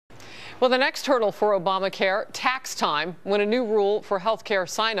Well, the next hurdle for Obamacare, tax time, when a new rule for health care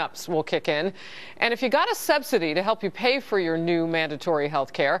signups will kick in. And if you got a subsidy to help you pay for your new mandatory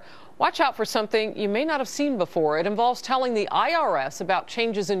health care, watch out for something you may not have seen before. It involves telling the IRS about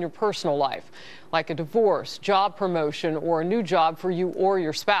changes in your personal life, like a divorce, job promotion, or a new job for you or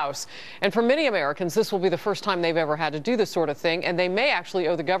your spouse. And for many Americans, this will be the first time they've ever had to do this sort of thing, and they may actually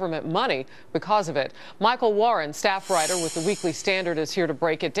owe the government money because of it. Michael Warren, staff writer with the Weekly Standard, is here to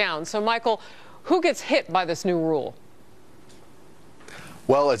break it down. So, Michael, who gets hit by this new rule?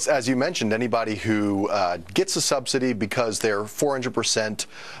 Well, it's, as you mentioned, anybody who gets a subsidy because they're 400%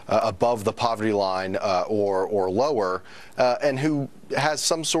 above the poverty line or lower, and who has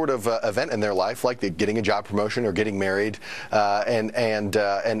some sort of event in their life, like getting a job promotion or getting married, and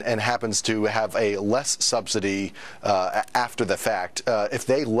happens to have a less subsidy after the fact. If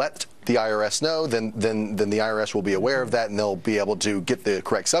they let the IRS know, then the IRS will be aware of that and they'll be able to get the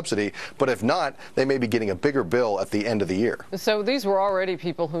correct subsidy. But if not, they may be getting a bigger bill at the end of the year. So these were already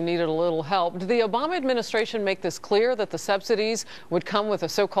people who needed a little help. Did the Obama administration make this clear that the subsidies would come with a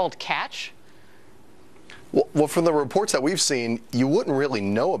so-called catch? Well, from the reports that we've seen, you wouldn't really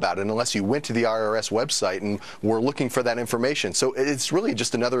know about it unless you went to the IRS website and were looking for that information. So it's really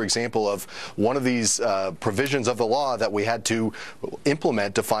just another example of one of these provisions of the law that we had to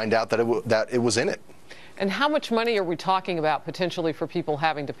implement to find out that it was in it. And how much money are we talking about potentially for people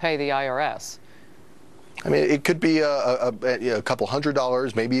having to pay the IRS? I mean, it could be a couple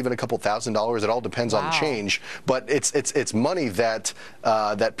 $100, maybe even a couple $1,000. It all depends on the change. But it's money that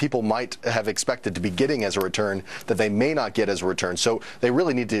that people might have expected to be getting as a return that they may not get as a return. So they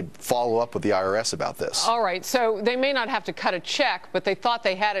really need to follow up with the IRS about this. All right. So they may not have to cut a check, but they thought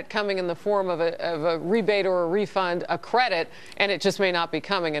they had it coming in the form of a rebate or a refund, a credit, and it just may not be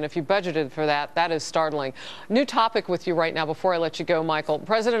coming. And if you budgeted for that, that is startling. New topic with you right now before I let you go, Michael.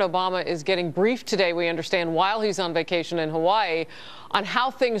 President Obama is getting briefed today, we understand, while he's on vacation in Hawaii, on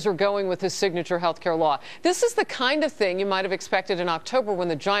how things are going with his signature health care law. This is the kind of thing you might have expected in October when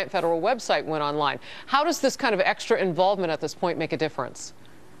the giant federal website went online. How does this kind of extra involvement at this point make a difference?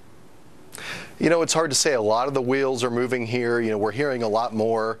 You know, it's hard to say. A lot of the wheels are moving here. You know, we're hearing a lot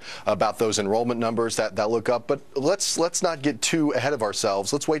more about those enrollment numbers that look up. But let's not get too ahead of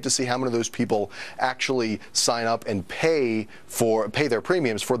ourselves. Let's wait to see how many of those people actually sign up and pay their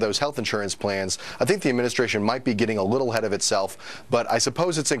premiums for those health insurance plans. I think the administration might be getting a little ahead of itself. But I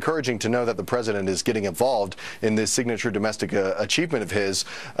suppose it's encouraging to know that the president is getting involved in this signature domestic achievement of his.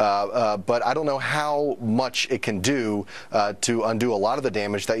 But I don't know how much it can do to undo a lot of the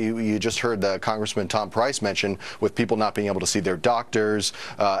damage that you just heard Congressman Tom Price mention, with people not being able to see their doctors,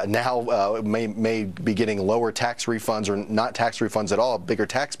 now may be getting lower tax refunds or not tax refunds at all, bigger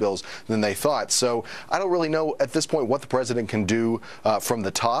tax bills than they thought. So I don't really know at this point what the president can do from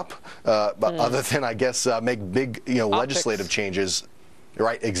the top, other than, I guess, make big, legislative changes.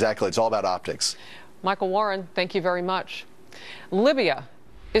 Right, exactly. It's all about optics. Michael Warren, thank you very much. Libya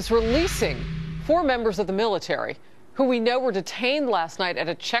is releasing 4 members of the military who we know were detained last night at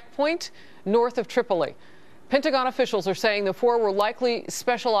a checkpoint north of Tripoli. Pentagon officials are saying the 4 were likely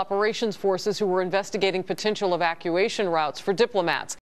special operations forces who were investigating potential evacuation routes for diplomats.